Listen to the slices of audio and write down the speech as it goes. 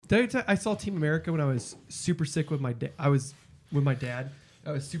I saw Team America when I was super sick with my dad. I was with my dad.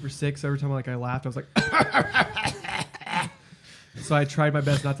 I was super sick, so every time I laughed, I was like... So I tried my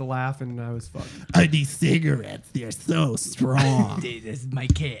best not to laugh, and I was fucked. I need cigarettes. They're so strong. That's my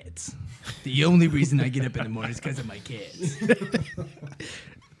kids. The only reason I get up in the morning is because of my kids.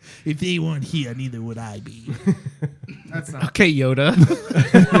 If they weren't here, neither would I be. That's not... Okay, Yoda.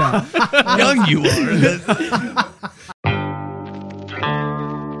 Young you are.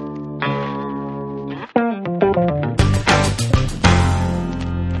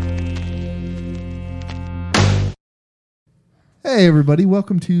 Hey everybody,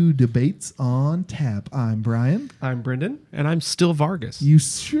 welcome to Debates on Tap. I'm Brian. I'm Brendan. And I'm still Vargas. You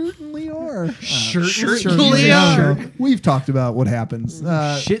certainly are. Certainly are. We've talked about what happens.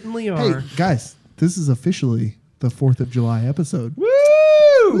 Shittingly are. Hey guys, this is officially the 4th of July episode. Woo!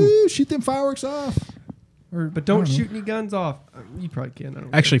 Woo! Shoot them fireworks off. But don't shoot any guns off. You probably can. I don't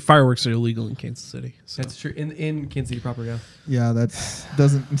know. Actually, fireworks are illegal in Kansas City. So. That's true. In Kansas City proper, yeah. Yeah, it's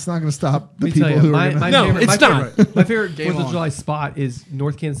not going to stop the Let me tell people you, who are my going to... No, it's not. My favorite Game 4th of on. July spot is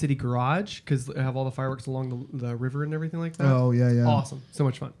North Kansas City Garage because they have all the fireworks along the river and everything like that. Oh, yeah, yeah. Awesome. So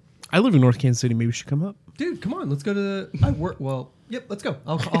much fun. I live in North Kansas City. Maybe we should come up. Dude, come on. Let's go to the... I work... Well, yep, let's go.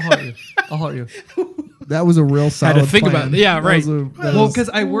 I'll holler at you. I'll holler at you. That was a real solid Had to think plan. about it. Yeah, That right. was that Well, was- because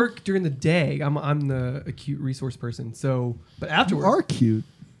I work during the day. I'm the acute resource person. So, but you afterwards... are cute.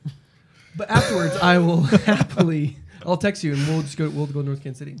 But afterwards, I will happily... I'll text you and we'll go to North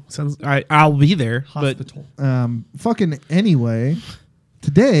Kansas City. Sounds. I'll be there. Hospital. Fucking anyway,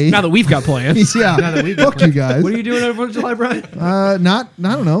 today... But now that we've got plans, yeah, Now that we've got fuck you guys. What are you doing on 4th of July, Brian? I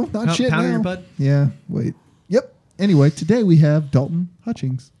don't know. Not shit Pounding now. your butt? Yeah, wait. Yep. Anyway, today we have Dalton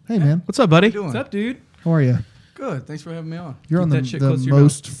Hutchings. Hey, man. what's up, buddy? What are you What's doing? up, dude? How are you? Good. Thanks for having me on. You're Keep on that shit the close to your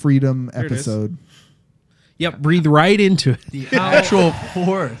most freedom it is. episode. Yep, breathe right into it. The actual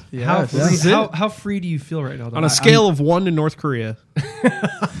fourth. How, Yes. free, is it. how free do you feel right now? though? On a scale of 1 to North Korea.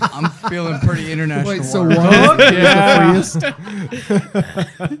 I'm feeling pretty international. Wait, so water. one is yeah. the freest?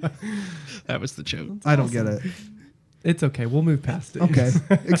 That was the joke. I don't get it. It's okay. We'll move past it. Okay.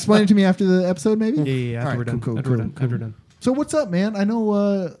 Explain it to me after the episode, maybe? Yeah. After All we're right, done. cool, After we're done. After we're done. So what's up, man? I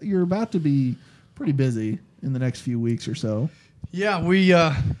know you're about to be pretty busy in the next few weeks or so. Yeah,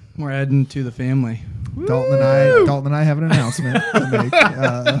 we're adding to the family. Dalton and I have an announcement to make.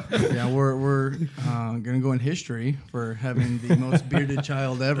 Yeah, we're gonna go in history for having the most bearded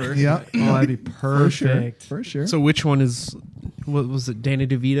child ever. Yeah. Oh, that'd be perfect. For sure. So which one is? What was it? Danny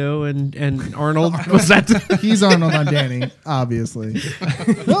DeVito and Arnold? Was that? He's Arnold on Danny, obviously.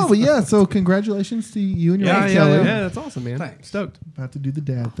 No, but yeah, so congratulations to you and your wife, Kelly. Yeah, that's awesome, man. Thanks. Stoked. About to do the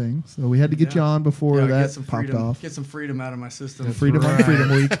dad thing. So we had to get you on before Yeah, that get some popped freedom, off. Get some freedom out of my system. Freedom on Right.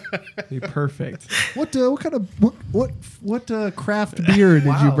 Freedom Week. Be perfect. What kind of what craft beer did you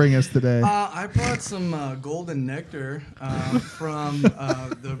Wow. bring us today? I brought some golden nectar from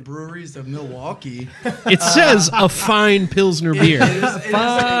the breweries of Milwaukee. It says a fine Pilsner beer.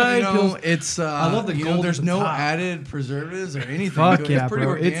 Fine pills. It's I love the gold there's at the no top. added preservatives or anything. Fuck to it. yeah, It's pretty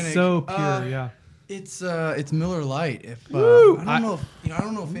bro. organic. It's so pure. Yeah. It's Miller Lite. If Woo! I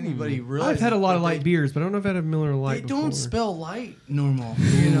don't know if anybody realizes. I've had a lot of but light beers, but I don't know if I've had a Miller Lite They don't before. spell light normal.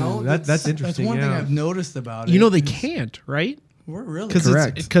 You know, that's interesting, That's one thing yeah. I've noticed about it. You know they can't, right? We're really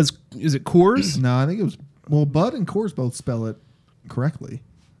Correct. Because is it Coors? No, I think it was Bud and Coors both spell it correctly.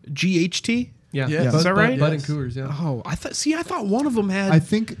 GHT? Yeah. Yeah. Bud, Is that right? Bud and Coors, yeah. Oh, I thought one of them had. I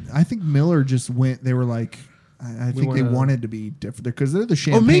think Miller just went. They were like, I think they wanna- wanted to be different because they're the Oh,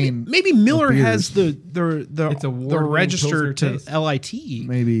 champagne. maybe Miller beers. has the It's award-winning the register Pilsner to taste. LIT.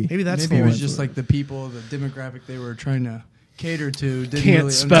 Maybe that's Maybe the it was one. just like the people, the demographic they were trying to cater to didn't Can't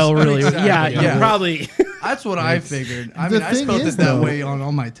really spell understand. really. Exactly. Yeah, probably. That's what I figured. I The mean, I thing spelled is, it that though- way on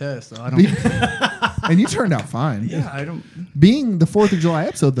all my tests. So I don't. and you turned out fine. Yeah, I don't. Being the 4th of July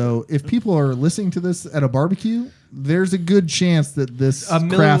episode, though, if people are listening to this at a barbecue, there's a good chance that this A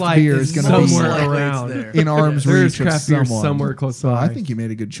Miller craft Lite beer is is going to somewhere be likely it's around. there. in arm's There reach is of craft beer someone. somewhere close So I by. think you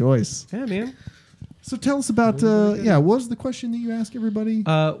made a good choice. Yeah, man. So tell us about, what was the question that you asked everybody?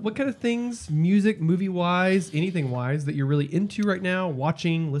 What kind of things, music, movie-wise, anything-wise, that you're really into right now,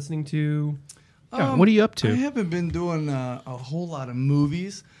 watching, listening to? Yeah, what are you up to? I haven't been doing a whole lot of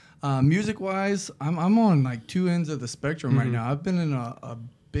movies. Music-wise, I'm on like two ends of the spectrum right now. I've been in a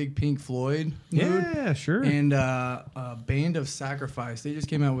big Pink Floyd mood. Yeah, sure. And Band of Sacrifice. They just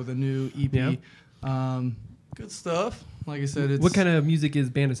came out with a new EP. Yeah. Good stuff. Like I said, it's What kind of music is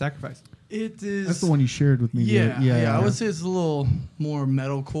Band of Sacrifice? It is. That's the one you shared with me. Yeah. I would say it's a little more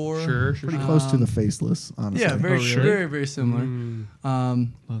metalcore. Sure. Pretty close to the Faceless, honestly. Yeah, very, Oh, really? very, very similar. Love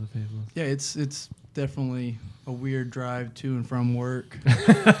the Faceless. Yeah, it's definitely a weird drive to and from work.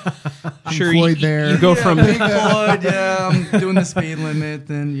 Sure, Floyd there. You go from Pink Floyd, I'm doing the speed limit,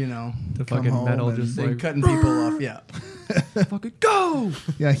 then The Come fucking home metal and just then like cutting people off. Yeah, fucking go.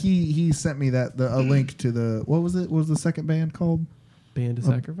 Yeah, he sent me that a link to the what was it? What was the second band called? Band of A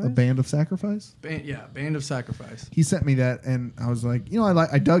Sacrifice. Band of Sacrifice. Band of Sacrifice. He sent me that, and I was like,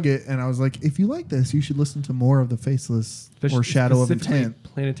 I dug it, and I was like, if you like this, you should listen to more of the Faceless or Shadow of Specifically Intent.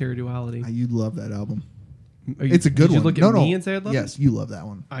 Planetary Duality. You'd love that album. Are you- It's a good did one. you look at me and say I'd love yes, it? you love that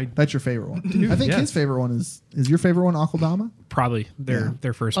one. That's your favorite one. Dude, I think yes. his favorite one is your favorite one Akaldama? probably Yeah.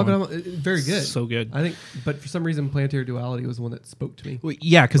 their first Oh, one. but very good. So good. I think, but for some reason, Planetary Duality was the one that spoke to me. Well,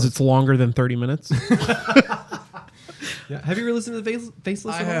 yeah, because it's longer than 30 minutes. Yeah. Have you ever listened to the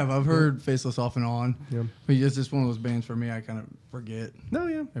Faceless? I at all? have. I've heard Faceless off and on. Yeah. But it's just one of those bands for me. I kind of forget. No,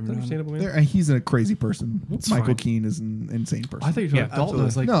 yeah, it's Every now and then. understandable. Man. He's a crazy person. It's Michael fine. Keane is an insane person. I thought you were talking Yeah, about Dalton. I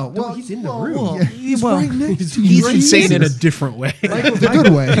was like, no, well, he's in the well, room. well, he's right next to you. He's Right insane next in to a us. different way. The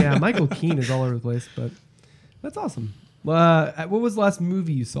good way. Yeah, Michael Keane is all over the place, but that's awesome. What was the last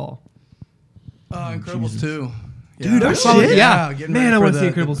movie you saw? Incredibles 2. Dude, I saw it. Yeah, Man, I wanna see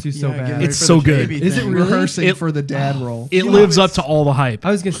Incredibles 2 so bad. getting ready It's for so the good. baby Is it thing. really? Rehearsing It- for the dad role. It You know, lives up it's- to all the hype. I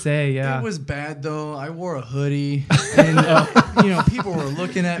was gonna say, yeah. It was bad though. I wore a hoodie, and people were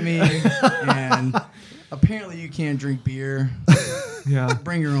looking at me, and apparently you can't drink beer. yeah.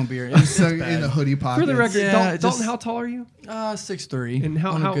 Bring your own beer. It's So just bad. in the hoodie pocket. For the record, Yeah, Dalton, it just- how tall are you? 6'3". And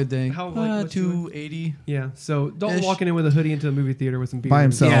how- on how- a good day? how, like, what's your- 280. Yeah. So Dalton Ish. walking in with a hoodie into a movie theater with some beer By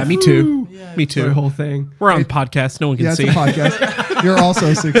himself. Yeah, me too. Yeah, Me The too. whole thing. We're on podcast. No one can Yeah, it's see. a podcast. You're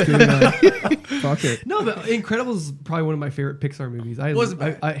also 6'2". Fuck it. No, but Incredibles is probably one of my favorite Pixar movies. Wasn't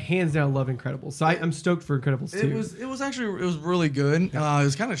bad. I hands down love Incredibles. So I'm stoked for Incredibles too. It was actually really good. It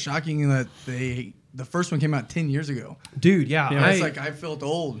was kind of shocking that the first one came out 10 years ago. Dude, yeah. I felt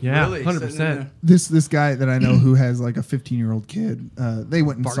old. Yeah, really, 100%. sitting in there. This guy that I know who has like a 15-year-old kid, they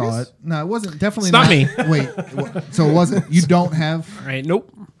went and saw Vargas? it. No, it wasn't. Definitely It's not me. Wait, so it wasn't. You don't have. All right.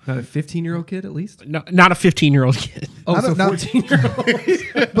 Nope. Not a 15-year-old kid, at least. No, not a 15-year-old kid. Oh, Not a- so not-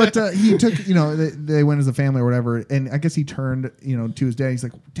 14-year-old. But he took, they went as a family or whatever, and I guess he turned, to his dad. He's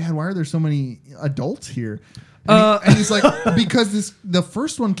like, "Dad, why are there so many adults here?" And he's like, "Because the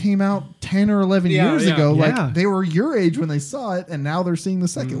first one came out 10 or 11 Yeah, years yeah. ago. Yeah. Like they were your age when they saw it, and now they're seeing the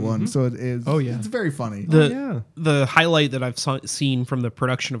second one. So it is. Oh, yeah. it's very funny. The highlight that I've seen from the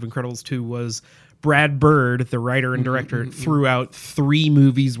production of Incredibles 2 was Brad Bird, the writer and director, threw out 3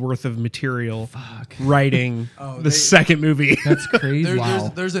 movies worth of material writing Oh, the second movie. That's crazy.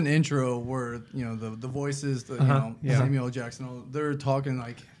 There's an intro where the voices, yeah. Samuel L. Jackson, they're talking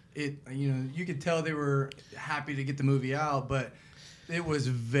like it. You could tell they were happy to get the movie out, but it was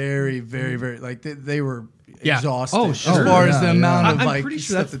very, very, very like they were Yeah. exhausted. Oh, as sure. far as Yeah, the yeah. amount of I'm like pretty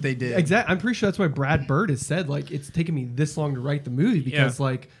sure stuff that they did. Exactly. I'm pretty sure that's why Brad Bird has said like it's taken me this long to write the movie because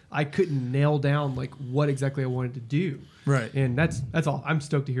like I couldn't nail down like what exactly I wanted to do. Right. And that's all. I'm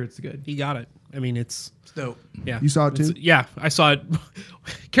stoked to hear it's good. He got it. I mean, it's It's dope. yeah. You saw it too? Yeah, I saw it.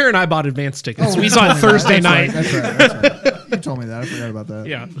 Karen and I bought advance tickets. Oh, We saw it Thursday night. That's right. You told me that. I forgot about that.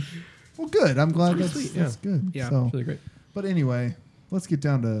 Yeah. Well, good. I'm glad that's yeah. good. Yeah. So, It's really great. but anyway, let's get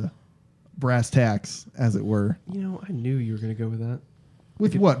down to brass tacks, as it were. I knew you were gonna go with that.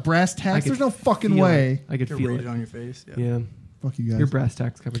 With what? Brass I tacks? could There's no fucking feel way. it. I could You're feel rated it. on your face. Yeah. Fuck you guys. You're a brass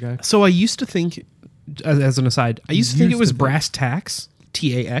tacks type of guy. So I used to think, as an aside, I used to think it Used was to think. brass tacks,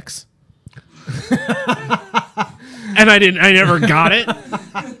 TAX, and I never got it.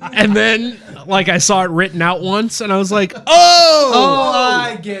 And then, like, I saw it written out once, and I was like, oh,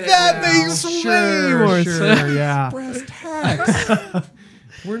 I get it. that now. makes way Sure, more sure, sense. Yeah. brass tacks.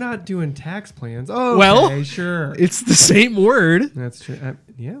 We're not doing tax plans. Oh, Well, sure. it's the same word. That's true.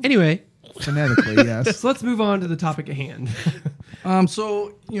 Yeah. Anyway, Phonetically, yes. So let's move on to the topic at hand.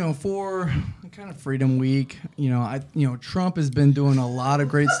 So for kind of Freedom Week, Trump has been doing a lot of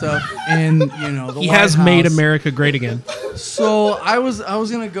great stuff, and the he White has made House. America great again. So I was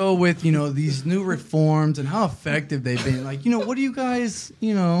gonna go with these new reforms and how effective they've been. Like what do you guys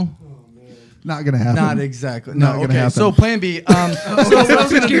Not gonna happen. Not exactly. Not No. gonna Okay. happen. So Plan B. So what I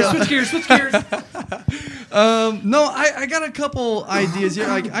was gonna do- Switch gears. No, I got a couple ideas here.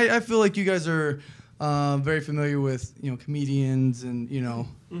 Like I feel like you guys are very familiar with comedians and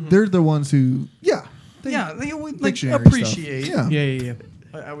They're the ones who, they would like dictionary appreciate. stuff. Yeah. Yeah.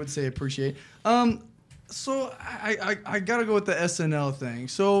 I would say appreciate. So I gotta go with the SNL thing.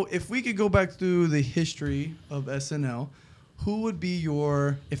 So if we could go back through the history of SNL, who would be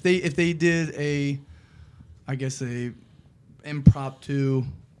your if they did a impromptu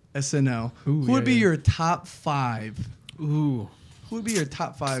SNL? Ooh, Who would yeah, be yeah. your top 5? Ooh. Who would be your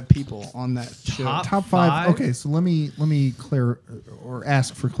top 5 people on that show? Top five. Okay, so let me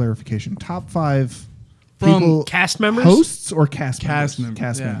ask for clarification. Top 5 From people, Cast members? hosts or cast Cast members? members,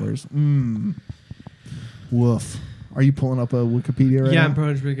 Cast yeah. members. Woof. Are you pulling up a Wikipedia right Yeah, now? I'm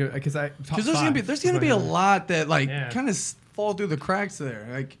probably good because Because there's gonna be a lot that like Yeah. kind of fall through the cracks there.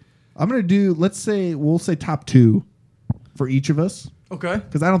 Like, I'm gonna do. We'll say top 2 for each of us okay,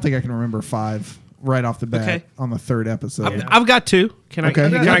 because I don't think I can remember 5 right off the bat Okay. on the 3rd episode. I've got 2. Can Okay. I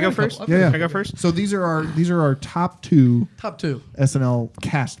Yeah. go first? Yeah, yeah. Can I go first? So these are our top 2 top 2. SNL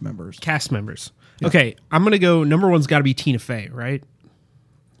cast members. Cast members. Okay, I'm gonna go. Number one's got to be Tina Fey, right?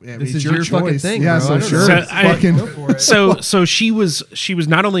 Yeah, This it's is your fucking thing, Yeah, bro. so I don't sure. know. So I- fucking. Go for it. So she was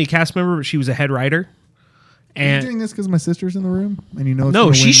not only a cast member, but she was a head writer. Are you And doing this because my sister's in the room and you know? It's no,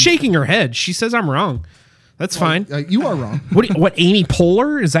 gonna she's win? shaking her head. She says I'm wrong. That's fine. You are wrong. What Amy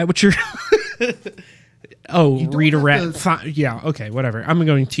Poehler? Is that what you're? Oh, don't Rita have Rat. to- Yeah, okay, whatever. I'm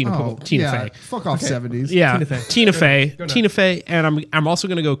going Tina Oh, Tina yeah, Fey. Fuck off, 70s. Yeah, Tina Fey. Tina Fey. Go nuts. Tina Fey, and I'm also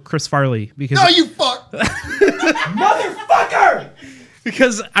going to go Chris Farley because No, you fuck.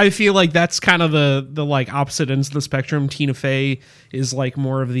 because I feel like that's kind of the like opposite ends of the spectrum. Tina Fey is like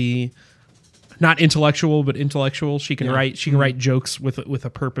more of the not intellectual but intellectual. She can write jokes with a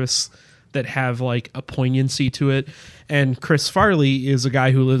purpose that have like a poignancy to it. And Chris Farley is a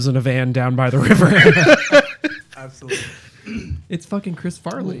guy who lives in a van down by the river. Absolutely. It's fucking Chris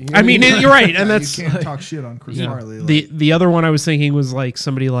Farley. I mean, you're right, and that's you can't talk shit on Chris Farley. Like, the other one I was thinking was like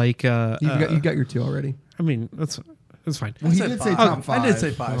somebody like you got your 2 already. I mean that's fine. well, he said did say 5. top 5. I did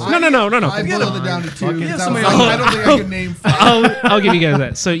say 5. No. I boiled it down to 2. Yeah, because I was somebody like, else. I don't think I can name 5. I'll give you guys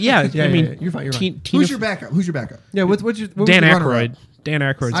that. So yeah, Yeah, I mean, yeah. You're fine. You're fine. Tina, Who's your backup? Who's your backup? Yeah, what's your what was Dan your runner-up? Aykroyd. Dan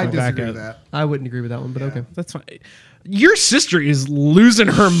Aykroyd's I my disagree backup. with that. I wouldn't agree with that one, but okay. That's fine. Your sister is losing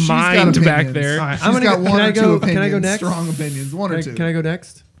her She's got mind back opinions. there. All right, She's I'm gonna got go- one can I or 2 go- opinions. can I go next? Strong opinions. One or 2. Can I go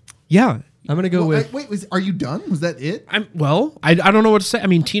next? Yeah. I'm gonna go with. Wait, are you done? Was that it? I don't know what to say. I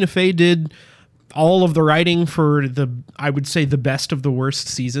mean, Tina Fey did all of the writing for I would say the best of the worst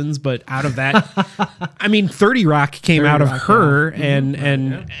seasons, but out of that, I mean, 30 Rock came 30 out of Rock, her, yeah.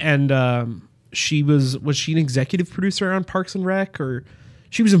 and she was she an executive producer on Parks and Rec, or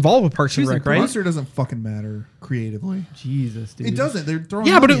she was involved with Parks and Rec, right? Producer doesn't fucking matter creatively. Jesus, dude. It doesn't. They're throwing.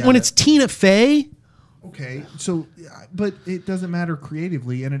 Yeah, but money when at it's it. Tina Fey, Okay, so but it doesn't matter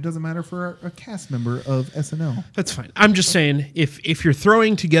creatively, and it doesn't matter for a cast member of SNL. that's fine. I'm just saying, if you're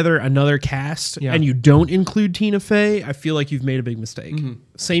throwing together another cast Yeah. and you don't include Tina Fey, I feel like you've made a big mistake.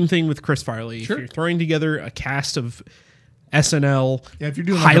 Same thing with Chris Farley. Sure. If you're throwing together a cast of SNL Yeah, if you're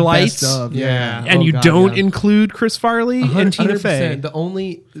doing like highlights, a best of, Yeah. and Oh, you God, don't yeah. include Chris Farley and Tina Fey, The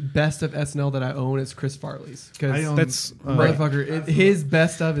only best of SNL that I own is Chris Farley's. I Because own, that's motherfucker, his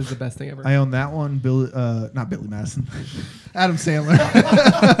best of is the best thing ever. I own that one. Not Billy Madison, Adam Sandler,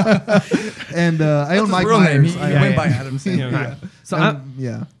 and I own That's Mike his real name. Myers. He I went own- by Adam Sandler. Yeah. So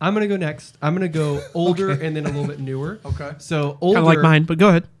yeah. I'm gonna go next. I'm gonna go older and then a little bit newer. Okay. So older, kind of like mine. But go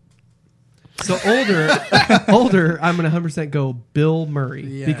ahead. So older. I'm gonna 100% go Bill Murray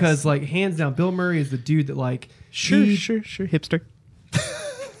Yes. because like hands down, Bill Murray is the dude that like Sure, he- sure, hipster.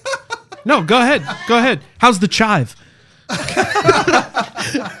 No, go ahead. How's the chive?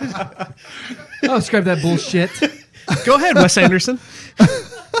 Oh, scrap that bullshit. Go ahead, Wes Anderson.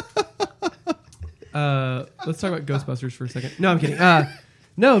 Let's talk about Ghostbusters for a second. No, I'm kidding.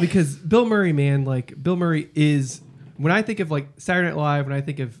 No, because Bill Murray, man, like Bill Murray is when I think of like Saturday Night Live, when I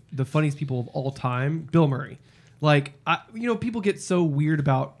think of the funniest people of all time, Bill Murray. Like, people get so weird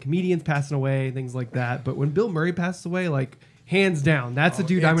about comedians passing away and things like that, but when Bill Murray passes away, like hands down, that's the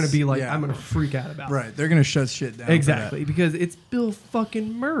dude I'm gonna be like, yeah. I'm gonna freak out about. Right. They're gonna shut shit down. for Exactly, because it's Bill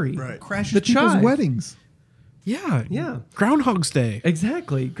fucking Murray. Right. Crashes The people's Chive. weddings. Yeah, Yeah. Groundhog's Day.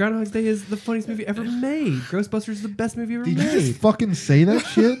 Exactly. Groundhog's Day is the funniest movie ever made. Ghostbusters is the best movie ever Did you made. just fucking say that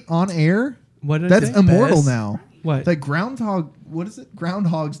shit on air? What did I That's say? immortal Best. now. What? Like what is it?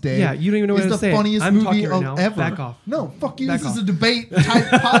 Groundhog's Day. Yeah, you don't even know what is to the say. funniest I'm movie talking right of now. ever. Back off. No, fuck you. Back This is off. a debate type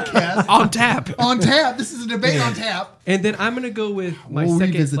podcast. On tap. On tap. This is a debate on tap. And then I'm gonna go with my We'll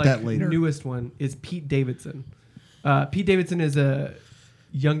second, revisit like, that later. newest one is Pete Davidson. Pete Davidson is a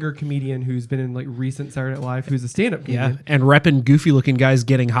younger comedian who's been in like recent Saturday Night Live, who's a stand-up Yeah, comedian. and repping goofy-looking guys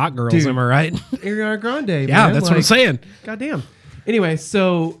getting hot girls. Dude. Am I right? Ariana Grande. Yeah, man, that's what I'm like, saying. Goddamn. Anyway,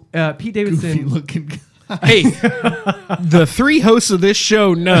 so Pete Davidson. Goofy looking guy. Hey, the three hosts of this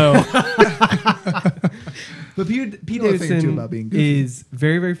show know. But Pete know a thing or two Davidson about being goofy. is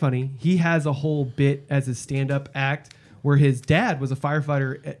very, very funny. He has a whole bit as a stand-up act where his dad was a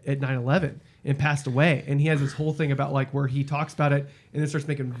firefighter at 9/11 and passed away, and he has this whole thing about like where he talks about it and then starts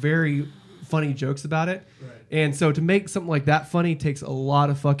making very funny jokes about it. Right. And so to make something like that funny takes a lot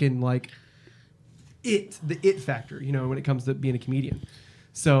of fucking like the it factor, you know, when it comes to being a comedian.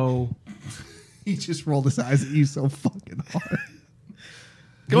 So He just rolled his eyes at you so fucking hard.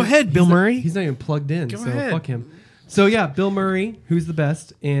 Go ahead, Bill Murray. he's not even plugged in, Go so ahead. fuck him. So yeah, Bill Murray, who's the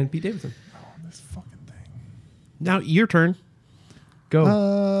best, and Pete Davidson. This fucking thing. Now your turn.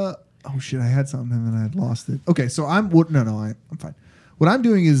 Go. Oh shit! I had something and then I had lost it. Okay, so I'm fine. What I'm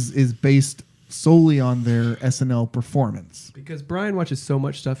doing is based solely on their SNL performance. Because Brian watches so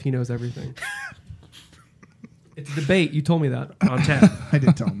much stuff, he knows everything. It's a debate. You told me that. On tap. I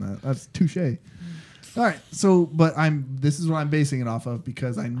did tell him that. That's touche. All right, so but this is what I'm basing it off of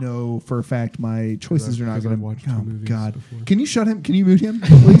because I know for a fact my choices are not Because going I've to. watched two Oh movies God! before. Can you shut him? Can you mute him,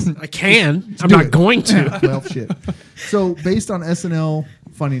 please? I can. I'm do not it. going to. Well, shit. So based on SNL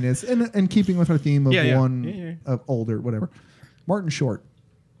funniness and keeping with our theme of of older whatever, Martin Short.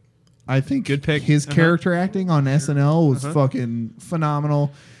 I think Good pick. his character acting on SNL was fucking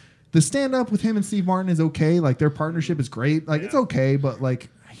phenomenal. The stand up with him and Steve Martin is okay. Like their partnership is great. Like it's okay, but like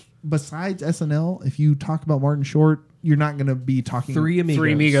besides SNL, if you talk about Martin Short, you're not going to be talking Three Amigos.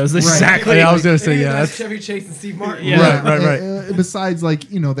 Three Amigos. Right. Exactly. Yeah, I was gonna say That's that's Chevy Chase and Steve Martin. Yeah. right. Besides, like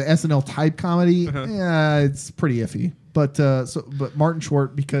the SNL type comedy, yeah, it's pretty iffy. But but Martin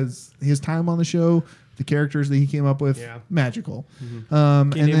Short, because his time on the show, the characters that he came up with, magical.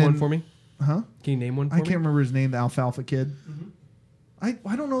 Can you name one for me? Huh? Can you name one for I me? can't remember his name. The Alfalfa Kid.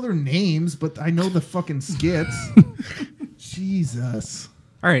 I don't know their names, but I know the fucking skits. Jesus.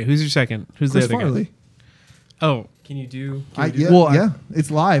 All right. Who's your second? Who's Chris the other Farley. guy? Oh. Can you do?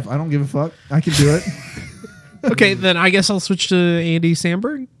 It's live. I don't give a fuck. I can do it. Okay. Then I guess I'll switch to Andy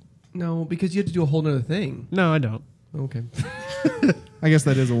Samberg. No, because you have to do a whole nother thing. No, I don't. Okay. I guess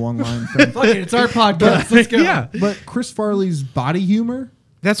that is a long line thing. Fuck it, it's our podcast. Let's go. Yeah. But Chris Farley's body humor,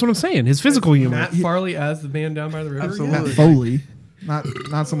 That's what I'm saying. His physical humor. Matt Farley as the man down by the river. Absolutely. Matt Foley,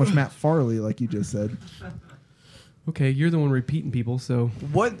 not so much Matt Farley like you just said. Okay, you're the one repeating people, so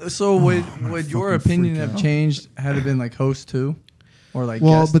What? So would your fucking opinion freak have out. changed had it been like host too, or like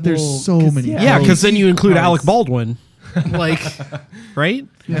Well, guest? but there's so many. Yeah, because then you include Nice. Alec Baldwin. Like, right?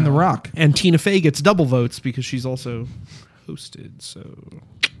 And The Rock. And Tina Fey gets double votes because she's also hosted. So,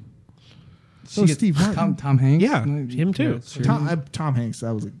 So Steve Martin. Tom Hanks. yeah, him too. it's true. Tom Hanks.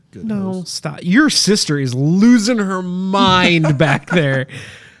 That was a good. No, host. stop. Your sister is losing her mind back there.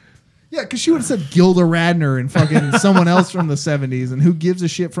 Yeah, because she would have said Gilda Radner and fucking someone else from the 70s, and who gives a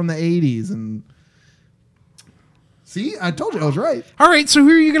shit from the 80s. And see, I told you I was right. All right, so who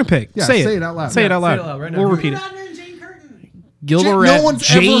are you going to pick? Yeah, say say it out loud. Say it Yeah, out say loud. it out loud right now. We'll Who- repeat it. Rodner and Jane Curtin. Gilda No Rad- one's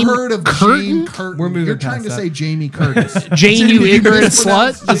Jane ever heard of Curtin? Jane Curtin. We're moving You're trying past to that. say Jamie Curtis. Jane, you You ignorant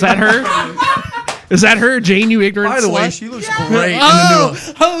mispronounced slut? Is that her? Is that her? Jane, you ignorant By the slut? way, she looks great in the Oh,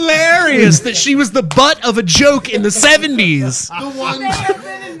 new. hilarious that she was the butt of a joke in the 70s. The one. They have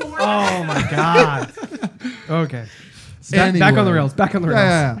been in more. Oh my god. Okay. Back on the Anyway. rails. Back on the rails.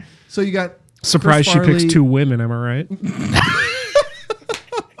 Yeah. So you got Surprised Chris she picks Farley. two women, am I right?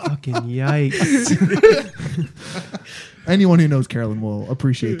 Fucking yikes. Anyone who knows Carolyn will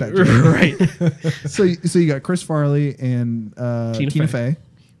appreciate that joke. Right. So you got Chris Farley and Tina Fey.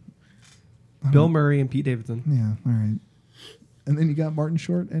 Bill Murray and Pete Davidson. Yeah, all right. And then you got Martin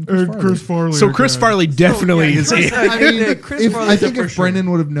Short and Chris Farley. So Chris Farley definitely is Chris- in. I mean, Chris if, Farley's I think up for if sure.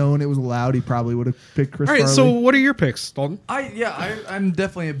 Brendan would have known it was allowed, he probably would have picked Chris All right, Farley. so what are your picks, Dalton? I'm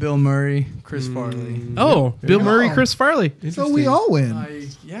definitely a Bill Murray, Chris Farley. Oh, Bill you Murray, go. Chris Farley. So we all win.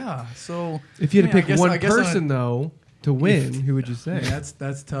 So If you had to yeah, pick one I person though to win, who would you say?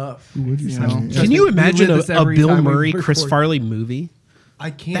 that's tough. Who would you say? know? Can you we imagine live a this every Bill time we Murray, record. Chris Farley movie? I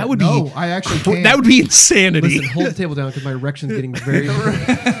can't. That would No, be I actually can't. that would be insanity. Listen, hold the table down because my erection's getting very.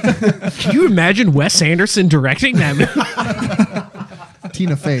 Can you imagine Wes Anderson directing that movie?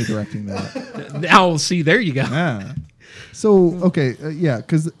 Tina Fey directing that. Now, see, there you go. Yeah. So okay, yeah,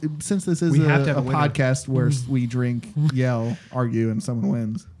 because since this is We a, have to have a a winner. podcast where we drink, yell, argue, and someone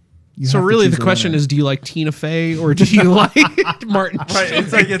wins. you So have to really, choose the a question winner. is: do you like Tina Fey or do you like Martin? Right,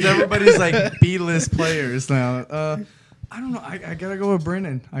 it's like it's everybody's like B-list players now. I don't know. I gotta go with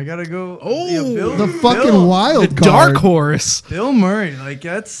Brennan. I gotta go. Oh, the fucking Bill, wild The card. dark horse. Bill Murray. Like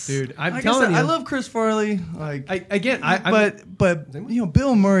that's Dude, I'm like telling I said, you. I love Chris Farley. Like, but you know,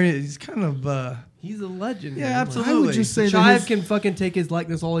 Bill Murray is kind of. He's a legend. Yeah, man. absolutely. I would just say that Chive his, can fucking take his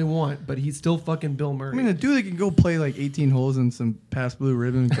likeness all he want, but he's still fucking Bill Murray. I mean, a dude that can go play like 18 holes in some past blue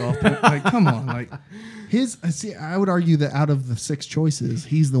ribbon golf. Like, come on, like. see, I would argue that out of the 6 choices,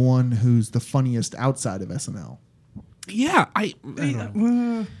 he's the one who's the funniest outside of SNL. Yeah, I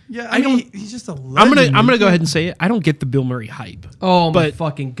mean, he's just a legend. I'm gonna go ahead and say it. I don't get the Bill Murray hype. Oh my But-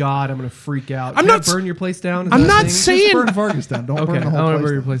 fucking god, I'm gonna freak out. I'm Can I not- burn your place down. Is I'm that a not thing? saying Burn Vargas down. Don't Okay, burn the I whole want to place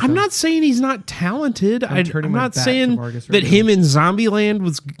burn your down. place I'm down. not saying he's not talented. turning I'm my not back to saying Vargas right that now. him in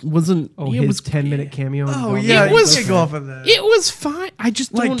Zombieland wasn't. Oh, it his was 10-minute cameo. in Oh Zombie. yeah, It was- you can't go off of that. It was fine. I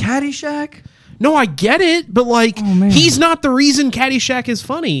just Like don't. Caddyshack. No, I get it, but like Oh, man. he's not the reason Caddyshack is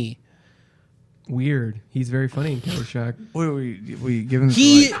funny. Weird. He's very funny in Caddyshack. What are we giving? it to,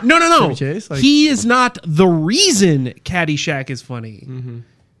 He like, no. Chevy Chase? Like- He is not the reason Caddyshack is funny.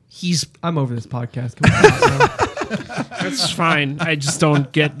 He's I'm over this podcast. Can we stop now? that's fine. I just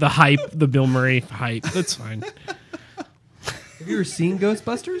don't get the hype, the Bill Murray hype. That's fine. Have you ever seen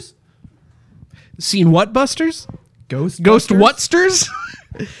Ghostbusters? Seen what Busters? Ghost Whatsters?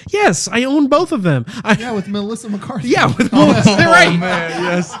 Yes, I own both of them. Yeah, with Melissa McCarthy. Yeah, with Melissa. They're Oh right. man,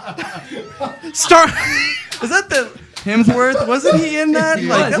 yes. Star. Is that the Hemsworth? Wasn't he in that? He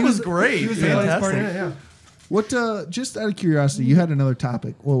Like was. that He was was- great. He was the funniest part in it, yeah. What? Just out of curiosity, you had another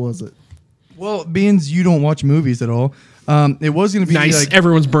topic. What was it? Well, being you don't watch movies at all, it was going to be Nice. like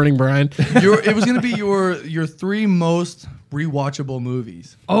Everyone's burning Brian. it was going to be your 3 most rewatchable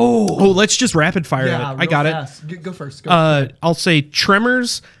movies. Oh, let's just rapid fire it. I got it. Go first. I'll say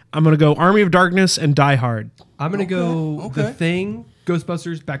Tremors. I'm gonna go Army of Darkness and Die Hard. I'm gonna go okay. The Thing,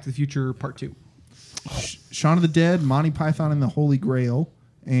 Ghostbusters, Back to the Future Part 2. Shaun of the Dead, Monty Python and the Holy Grail,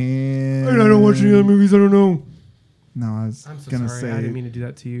 and I don't watch any other movies. I don't know. No, I was I'm so gonna sorry. say I didn't mean to do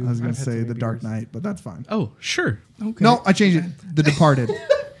that to you. I was gonna I've had say so The many Dark beers. Knight, but that's fine. Oh, sure. Okay. No, I changed it. The Departed.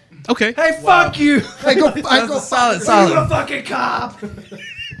 Okay. Hey, fuck you! I go. That's a solid, You solid. a fucking cop!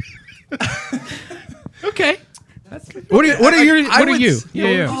 Okay. What are you?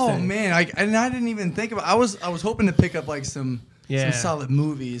 Yeah. Oh man, I didn't even think about. I was hoping to pick up like some Yeah. solid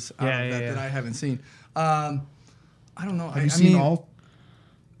movies out Yeah, of yeah, that yeah. that I haven't seen. I don't know. Have you seen all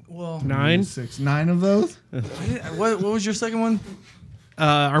Well, 9. 9 of those? what was your second one?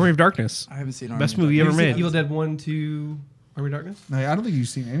 Army of Darkness. I haven't seen. Best Army of movie You ever ever seen made. Evil Dead 1, 2, Army of Darkness? No, I don't think you've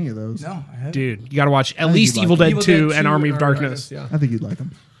seen any of those. No, I haven't. Dude, you got to watch at think least you'd Evil like Dead 2 and Army of Darkness. Yeah. I think you'd like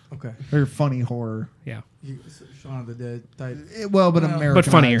them. Okay. They're funny horror. Yeah. Shaun of the Dead type. Well, but Well, Americanized. but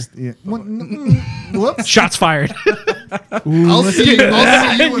funnier. Yeah. Whoops. Shots fired. I'll see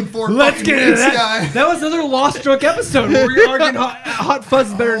you in 4 Let's fucking get into weeks, that. guy. That was another Lost Drunk episode where we were arguing Hot Fuzz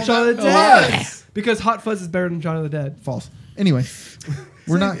is better than Shaun of the Dead. was. Because Hot Fuzz is better than Shaun of the Dead. False. Anyway,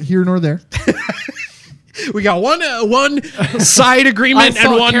 we're not here nor there. We got one side agreement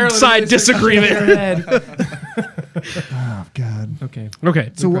and one side disagreement. Oh God. Okay.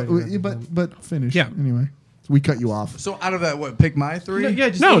 Okay. So, We're what, ready. but finish. Yeah. Anyway, we cut you off. So out of that, what? Pick my 3.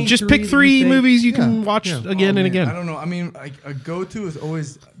 No, any just three pick that you 3 think- movies you Yeah. can watch Yeah. again and I again. don't know. I mean, a go-to is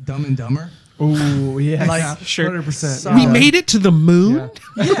always Dumb and Dumber. Oh, yeah. Like, sure. 100%. Solid. We made it to the moon.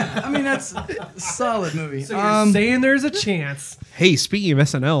 Yeah. Yeah, I mean that's a solid movie. So you're saying there's a chance. Hey, speaking of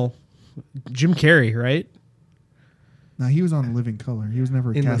SNL, Jim Carrey, right? No, he was on Living Color. He was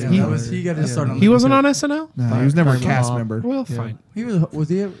never a In cast the- member. he got to start on. He wasn't on SNL. No, he was never a Fire cast Bob. member. Well, Yeah. fine. He was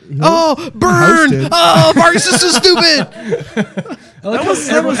he? Oh, burn! hosted. Oh, Vargas is so stupid. That was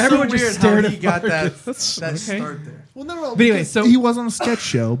so everyone weird just how stared he at got Vargas. that okay. start there. Well, no. But anyway, because so- he was on a sketch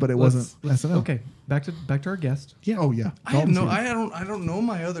show, but it wasn't SNL. Okay, back to our guest. Yeah. Oh yeah. I have no. Dalton's here. I don't know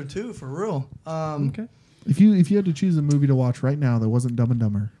my other 2 for real. Okay. If you had to choose a movie to watch right now that wasn't Dumb and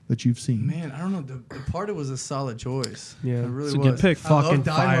Dumber that you've seen, Man, I don't know. The Departed was a solid choice. Yeah. it really It's a was. good pick. I love Fucking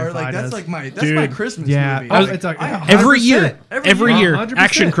Die Hard. Like Firefighters. that's like my Dude. Christmas Yeah. movie. Oh, Like, it's like- I- Every 100%. year. Every year. 100%.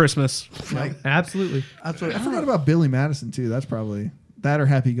 Action Christmas. like, Absolutely. absolutely. I forgot about Billy Madison too. That's probably that or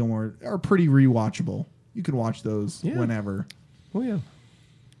Happy Gilmore are pretty rewatchable. You can watch those Yeah. whenever. Oh yeah.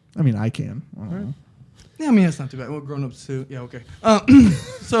 I mean, I can. I don't know. Yeah, I mean that's not too bad. Well, grown ups too. Yeah, okay.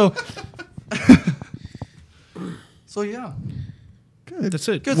 So, so yeah. Good. That's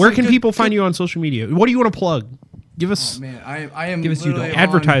it. Good, Where so can good- people find you on social media? What do you want to plug? Give us. Oh, man, I am. Give us you, literally Dalton.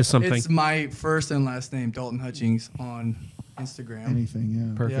 Advertise on- something. It's my first and last name, Dalton Hutchings, on Instagram. Anything,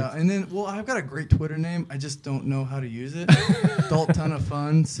 yeah. Perfect. Yeah, and then I've got a great Twitter name. I just don't know how to use it. Dalton of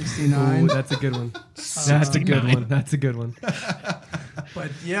Fun 69. Ooh, that's a good one. That's a good one. That's a good one. But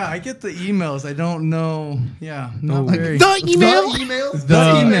yeah, I get the emails. I don't know. Yeah, not Oh. very. The email? The emails?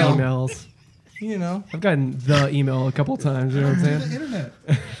 The email. emails. You know. I've gotten the email a couple times. You know what I'm The saying? internet.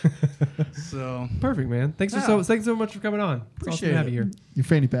 So Perfect, man. Thanks Yeah. so much for coming on. It's awesome Appreciate to have it. you here. Your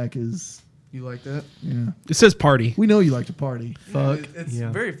fanny pack is You like that? Yeah. It says party. We know you like to party. Fuck. It's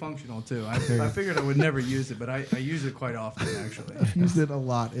yeah. very functional too. I figured I would never use it, but I use it quite often actually. I've used it a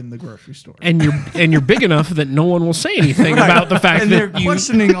lot in the grocery store. And you're big enough that no one will say anything about the fact And they're that you.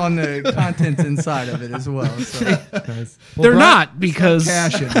 questioning on the contents inside of it as well. So. Nice. Well, They're Brian- not because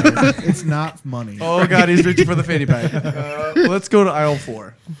Cash in there. It's not money. Oh God, he's reaching for the fanny pack. Let's go to aisle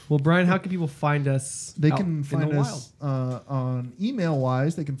 4. Well, Brian, how can people find us? They out can in find the us on email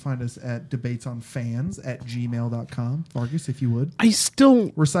wise. They can find us at debatesonfans@gmail.com. Marcus, if you would. I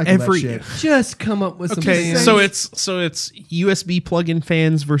still Recycle every that shit. wild? Just come up with some. Okay, fans. so it's USB plug-in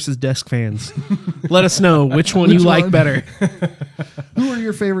fans versus desk fans. Let us know which one you Which like one? better. Who are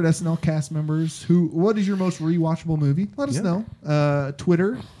your favorite SNL cast members? What is your most rewatchable movie? Let us know.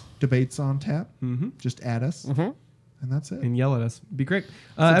 Twitter, Debates on Tap. Just add us. And that's it. and yell at us. Be great.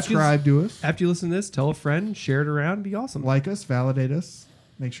 Subscribe to us. After you listen to this, tell a friend, share it around. Be awesome. Like us. Validate us.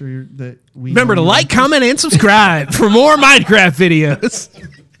 Make sure that we Remember to know you like, us. comment, and subscribe for more Minecraft videos.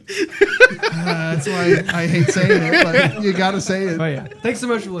 That's why I hate saying it, but you got to say it. Oh yeah. Thanks so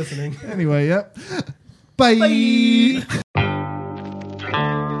much for listening. Anyway, yep. Bye.